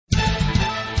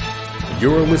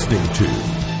You're listening to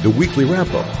the Weekly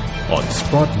Wrap-Up on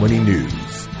Sprott Money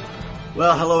News.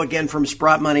 Well, hello again from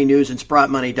Sprott Money News and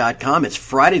SprottMoney.com. It's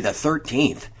Friday the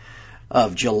 13th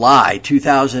of July,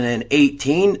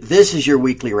 2018. This is your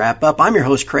Weekly Wrap-Up. I'm your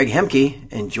host, Craig Hemke,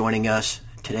 and joining us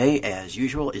today, as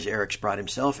usual, is Eric Sprott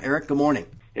himself. Eric, good morning.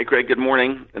 Hey, Craig, good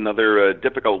morning. Another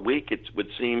difficult week, it would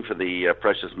seem, for the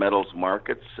precious metals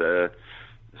markets.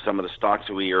 Some of the stocks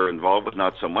we are involved with,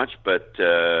 not so much, but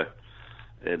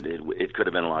it could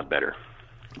have been a lot better.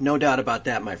 No doubt about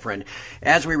that, my friend.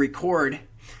 As we record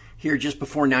here just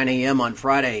before 9 a.m. on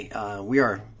Friday, we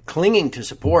are clinging to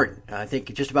support. I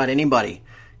think just about anybody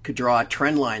could draw a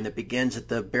trend line that begins at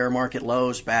the bear market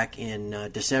lows back in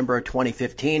December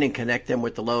 2015 and connect them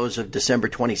with the lows of December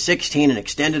 2016 and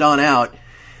extend it on out.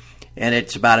 And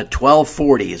it's about at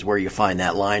 1240 is where you find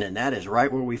that line, and that is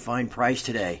right where we find price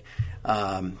today.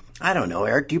 I don't know,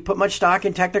 Eric, do you put much stock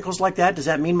in technicals like that? Does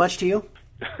that mean much to you?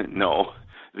 No,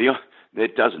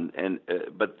 it doesn't. And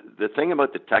but the thing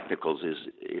about the technicals is,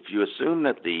 if you assume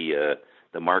that the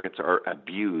markets are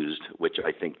abused, which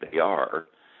I think they are,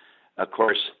 of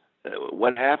course,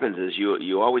 what happens is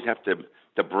you always have to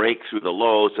break through the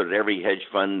low, so that every hedge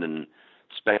fund and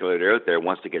speculator out there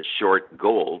wants to get short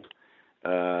gold.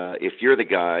 If you're the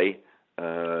guy,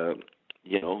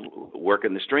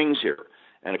 working the strings here.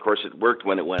 And, of course, it worked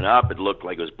when it went up. It looked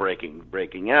like it was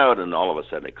breaking out, and all of a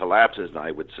sudden it collapses. And I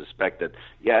would suspect that,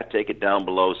 take it down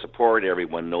below support.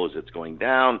 Everyone knows it's going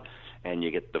down, and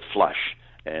you get the flush.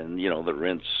 And, the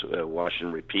rinse, wash,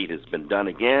 and repeat has been done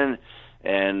again,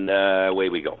 and away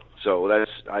we go. So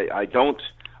I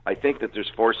think that there's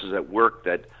forces at work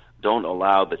that don't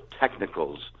allow the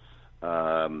technicals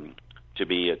to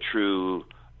be a true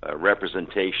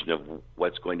representation of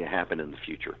what's going to happen in the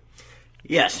future.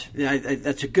 Yes,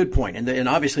 that's a good point. And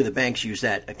obviously the banks use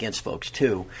that against folks,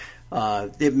 too.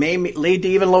 It may lead to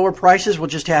even lower prices. We'll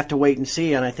just have to wait and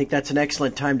see. And I think that's an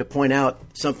excellent time to point out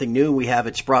something new we have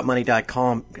at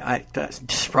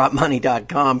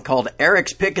SprottMoney.com called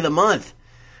Eric's Pick of the Month.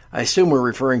 I assume we're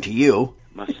referring to you.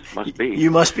 Must be.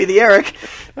 You must be the Eric.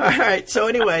 All right. So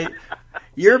anyway,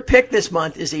 your pick this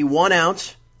month is a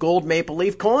 1-ounce gold maple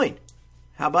leaf coin.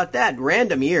 How about that?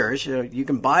 Random years. You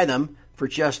can buy them for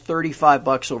just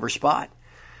 $35 over spot.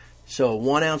 So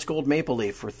 1-ounce gold maple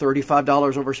leaf for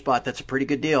 $35 over spot. That's a pretty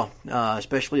good deal,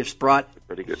 especially if Sprott.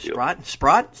 Pretty good deal.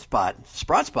 Sprott Spot.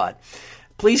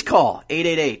 Please call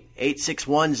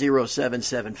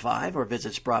 888-861-0775 or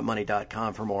visit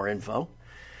SprottMoney.com for more info.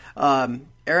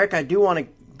 Eric, I do want to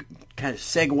kind of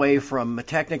segue from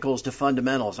technicals to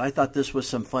fundamentals. I thought this was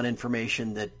some fun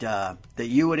information that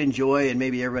you would enjoy, and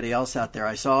maybe everybody else out there.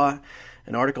 I saw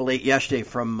an article late yesterday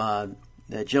from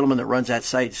the gentleman that runs that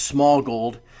site, Small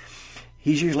Gold.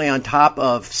 He's usually on top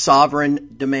of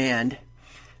sovereign demand.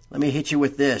 Let me hit you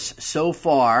with this. So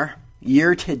far,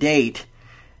 year to date,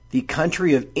 the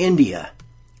country of India,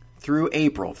 through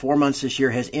April, 4 months this year,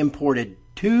 has imported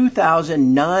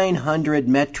 2,900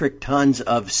 metric tons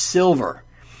of silver.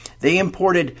 They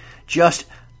imported just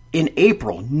in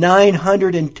April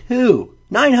 902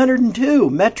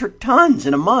 metric tons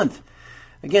in a month.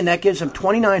 Again, that gives them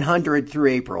 2,900 through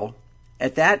April.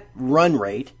 At that run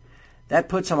rate, that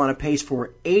puts them on a pace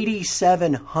for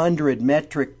 8,700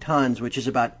 metric tons, which is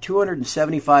about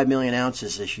 275 million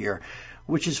ounces this year,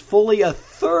 which is fully a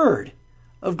third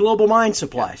of global mine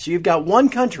supply. So you've got one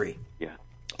country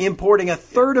importing a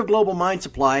third of global mine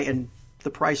supply and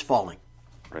the price falling.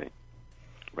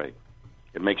 Right.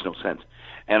 It makes no sense.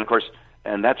 And, of course,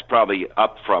 and that's probably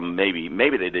up from maybe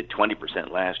they did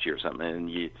 20% last year or something. And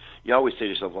you always say to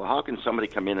yourself, well, how can somebody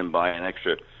come in and buy an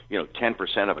extra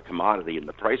 10% of a commodity and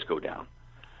the price go down?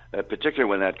 Particularly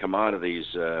when that commodity's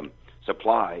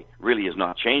supply really is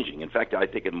not changing. In fact, I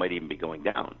think it might even be going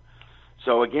down.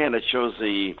 So again, it shows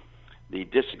the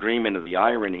disagreement of the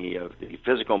irony of the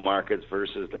physical markets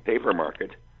versus the paper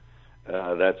market.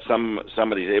 That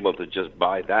somebody's able to just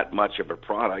buy that much of a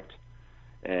product,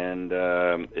 and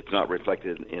it's not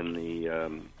reflected in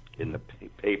the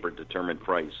paper determined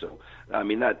price. So I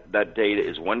mean that data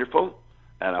is wonderful,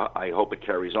 and I hope it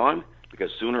carries on,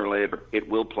 because sooner or later it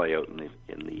will play out in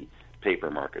the paper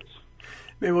markets.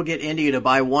 Maybe we'll get India to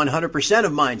buy 100%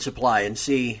 of mine supply and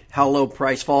see how low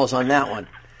price falls on that one.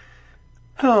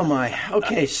 Oh, my.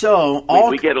 Okay, so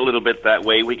we get a little bit that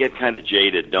way. We get kind of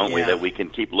jaded, don't we, that we can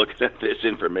keep looking at this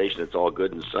information. It's all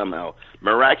good, and somehow,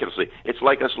 miraculously, it's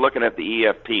like us looking at the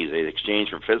EFPs, the exchange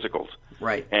for physicals.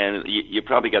 Right. And you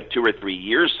probably got 2 or 3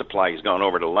 years' supply has gone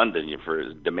over to London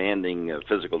for demanding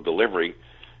physical delivery,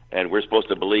 and we're supposed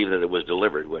to believe that it was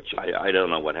delivered, which I don't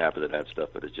know what happened to that stuff,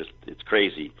 but it's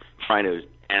crazy trying to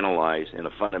analyze in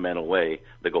a fundamental way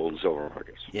the gold and silver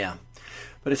markets. Yeah,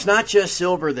 but it's not just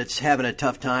silver that's having a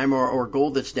tough time or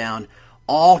gold that's down.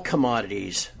 All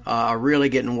commodities are really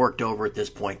getting worked over at this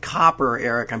point. Copper,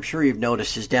 Eric, I'm sure you've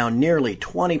noticed, is down nearly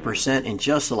 20% in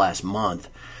just the last month.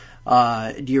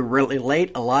 Do you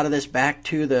relate a lot of this back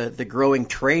to the growing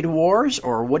trade wars,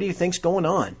 or what do you think's going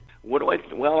on?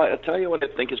 Well, I'll tell you what I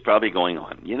think is probably going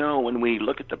on. You know, when we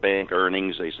look at the bank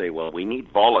earnings, they say, well, we need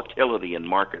volatility in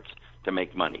markets to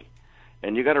make money.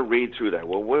 And you got to read through that.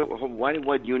 Well, why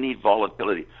would you need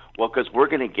volatility? Well, because we're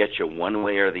going to get you one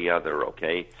way or the other,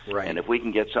 okay? Right. And if we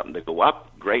can get something to go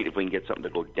up, great. If we can get something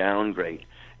to go down, great.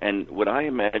 And would I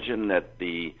imagine that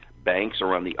the banks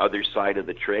are on the other side of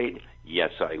the trade?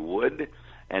 Yes, I would.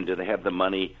 And do they have the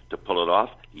money to pull it off?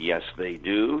 Yes, they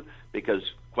do. Because,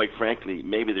 quite frankly,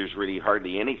 maybe there's really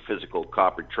hardly any physical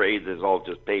copper trade. There's all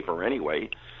just paper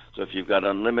anyway. So if you've got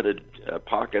unlimited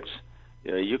pockets,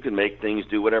 you can make things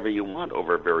do whatever you want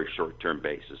over a very short-term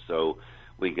basis. So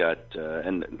we got,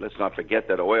 and let's not forget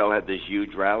that oil had this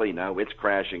huge rally. Now it's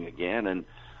crashing again, and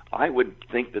I would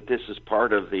think that this is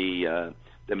part of the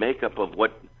makeup of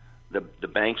what the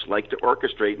banks like to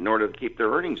orchestrate in order to keep their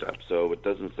earnings up. So it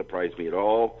doesn't surprise me at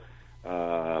all.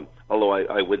 Although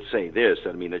I would say this,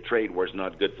 I mean, the trade war is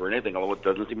not good for anything, although it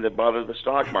doesn't seem to bother the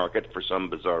stock market for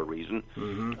some bizarre reason.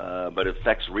 Mm-hmm. But it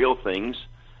affects real things.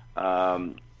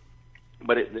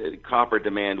 But copper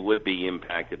demand would be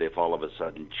impacted if all of a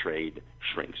sudden trade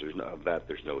shrinks. There's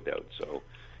no doubt. So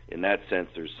in that sense,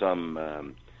 there's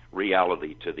some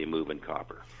reality to the move in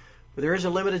copper. Well, there is a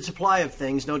limited supply of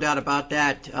things, no doubt about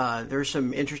that. There's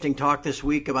some interesting talk this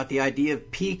week about the idea of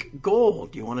peak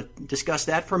gold. Do you want to discuss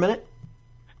that for a minute?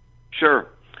 Sure.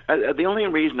 The only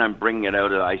reason I'm bringing it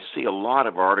out is I see a lot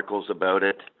of articles about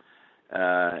it.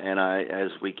 And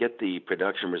as we get the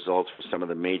production results for some of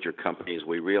the major companies,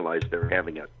 we realize they're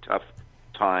having a tough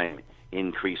time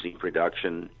increasing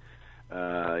production.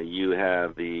 You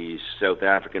have the South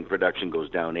African production goes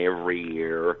down every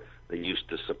year. They used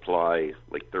to supply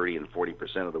like 30 and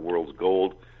 40% of the world's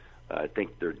gold. I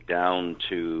think they're down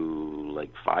to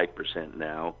like 5%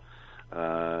 now.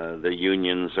 The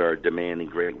unions are demanding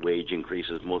great wage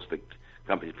increases. Most of the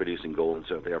companies producing gold in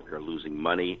South Africa are losing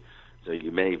money. So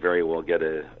you may very well get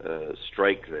a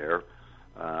strike there,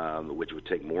 which would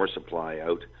take more supply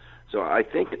out. So I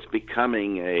think it's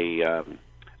becoming a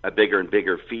bigger and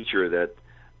bigger feature that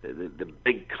the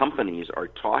big companies are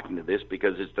talking to this,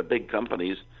 because it's the big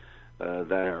companies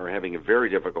that are having a very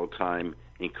difficult time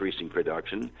increasing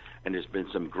production. And there's been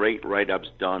some great write-ups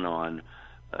done on,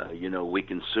 we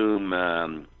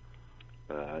consume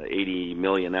 80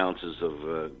 million ounces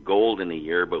of gold in a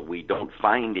year, but we don't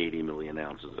find 80 million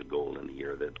ounces of gold in a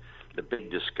year. The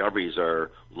big discoveries are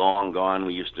long gone.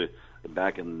 We used to,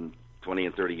 back in 20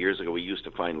 and 30 years ago, we used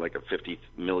to find like a 50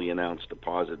 million ounce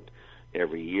deposit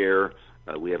every year.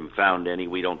 We haven't found any.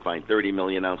 We don't find 30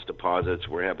 million ounce deposits.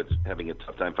 We're having a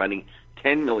tough time finding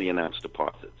 10 million ounce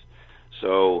deposits.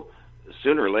 So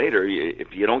sooner or later,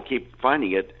 if you don't keep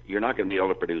finding it, you're not going to be able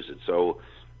to produce it. So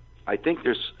I think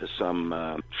there's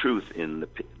some truth in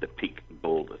the peak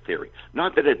gold theory.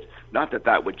 Not that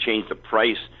that would change the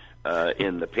price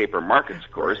in the paper markets,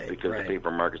 of course, because the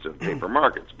paper markets are the paper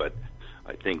markets. But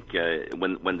I think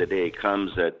when the day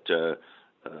comes that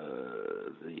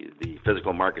the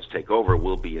physical markets take over,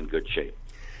 we'll be in good shape.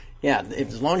 Yeah,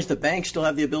 as long as the banks still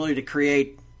have the ability to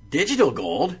create digital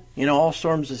gold, all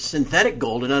forms of synthetic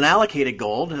gold and unallocated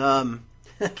gold, I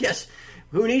guess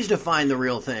who needs to find the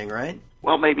real thing, right?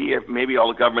 Well, maybe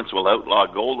all the governments will outlaw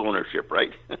gold ownership,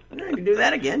 right? You can do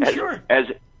that again, sure. As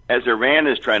Iran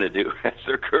is trying to do, as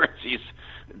their currency's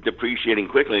depreciating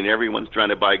quickly and everyone's trying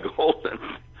to buy gold, and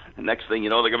the next thing you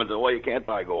know, the government says, well, you can't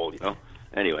buy gold,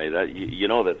 Anyway,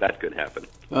 that could happen.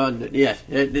 Yeah,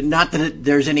 not that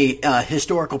there's any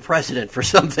historical precedent for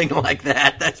something like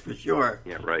that, that's for sure.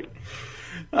 Yeah, right.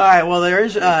 All right, well,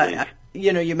 there's,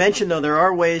 you mentioned, though, there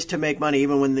are ways to make money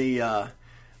even when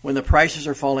the prices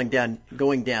are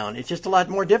going down. It's just a lot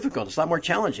more difficult. It's a lot more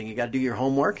challenging. You got to do your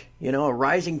homework. A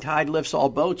rising tide lifts all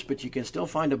boats, but you can still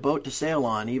find a boat to sail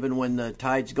on even when the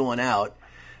tide's going out.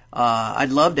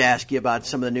 I'd love to ask you about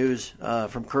some of the news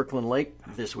from Kirkland Lake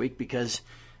this week because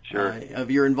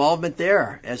of your involvement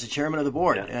there as the chairman of the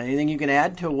board. Yeah. Anything you can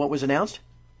add to what was announced?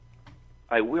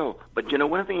 I will. But,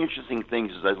 one of the interesting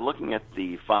things is I was looking at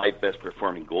the 5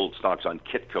 best-performing gold stocks on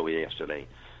Kitco yesterday.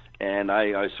 And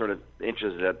I was sort of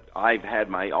interested that I've had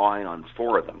my eye on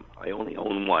 4 of them. I only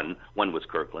own one. One was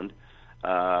Kirkland.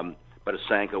 But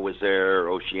Asanko was there.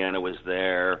 Oceana was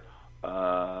there.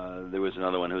 There was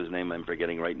another one whose name I'm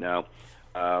forgetting right now.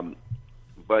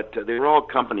 But they were all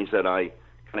companies that I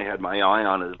kind of had my eye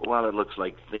on. Well, it looks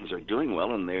like things are doing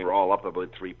well, and they were all up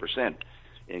about 3%,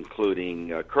 including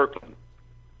Kirkland.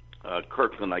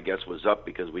 Kirkland, I guess, was up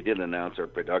because we did announce our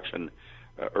production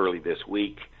early this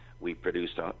week. We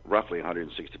produced roughly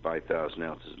 165,000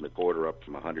 ounces in the quarter, up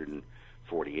from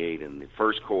 148 in the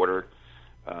first quarter.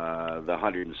 The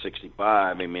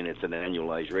 165, I mean, it's an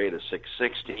annualized rate of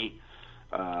 660.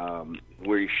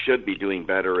 We should be doing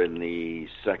better in the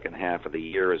second half of the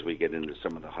year as we get into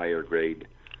some of the higher grade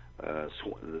the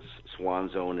Swan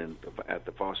Zone at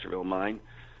the Fosterville mine.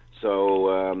 So,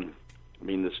 I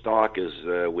mean, the stock is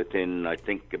within, I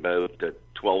think, about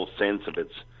 12 cents of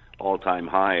its all-time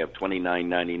high of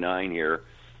 $29.99 here.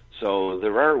 So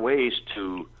there are ways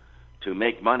to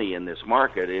make money in this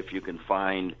market if you can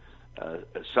find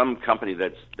some company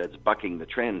that's bucking the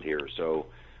trend here. So,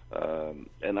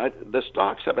 the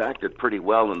stocks have acted pretty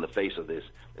well in the face of this.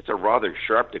 It's a rather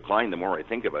sharp decline the more I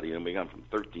think about it. You know, we gone from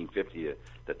 $13.50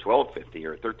 to $12.50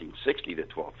 or $13.60 to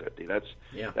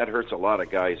 $12.50. That hurts a lot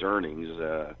of guys' earnings,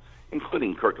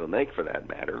 including Kirkland Lake for that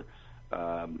matter.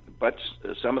 But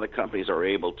some of the companies are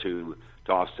able to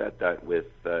offset that with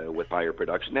higher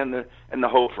production and the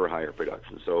hope for higher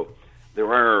production. So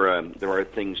there are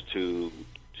things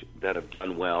that have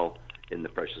done well in the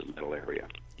precious metal area.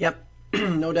 Yep,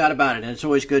 no doubt about it. And it's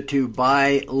always good to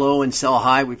buy low and sell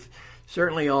high. We've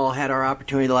certainly all had our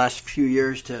opportunity the last few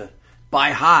years to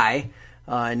buy high,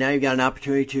 and now you've got an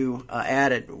opportunity to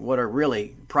add at what are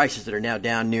really prices that are now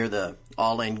down near the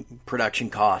all-in production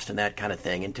cost and that kind of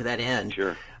thing. And to that end,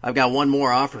 sure, I've got one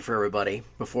more offer for everybody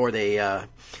before they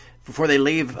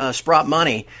leave Sprott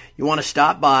Money. You want to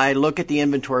stop by, look at the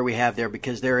inventory we have there,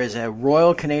 because there is a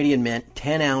Royal Canadian Mint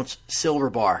 10-ounce silver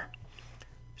bar.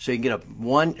 So you can get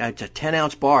it's a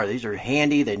 10-ounce bar. These are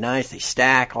handy, they're nice, they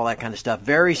stack, all that kind of stuff.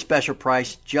 Very special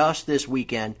price just this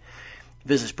weekend.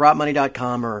 Visit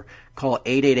SprottMoney.com or call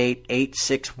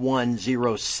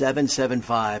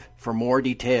 888-861-0775 for more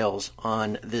details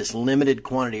on this limited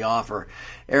quantity offer.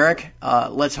 Eric,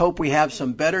 let's hope we have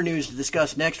some better news to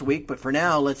discuss next week, but for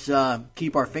now, let's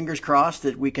keep our fingers crossed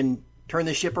that we can turn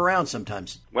this ship around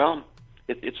sometimes. Well,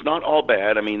 it's not all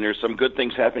bad. I mean, there's some good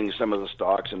things happening to some of the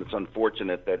stocks, and it's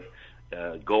unfortunate that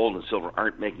gold and silver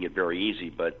aren't making it very easy,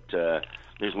 but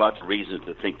there's lots of reasons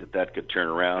to think that could turn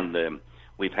around.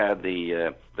 We've had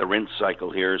the rinse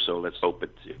cycle here, so let's hope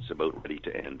it's about ready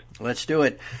to end. Let's do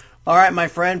it. All right, my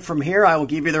friend, from here, I will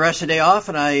give you the rest of the day off,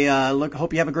 and I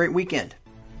hope you have a great weekend.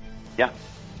 Yeah,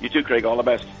 you too, Craig. All the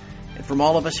best. And from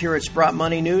all of us here at Sprott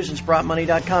Money News and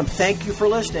SprottMoney.com, thank you for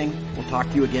listening. We'll talk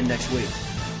to you again next week.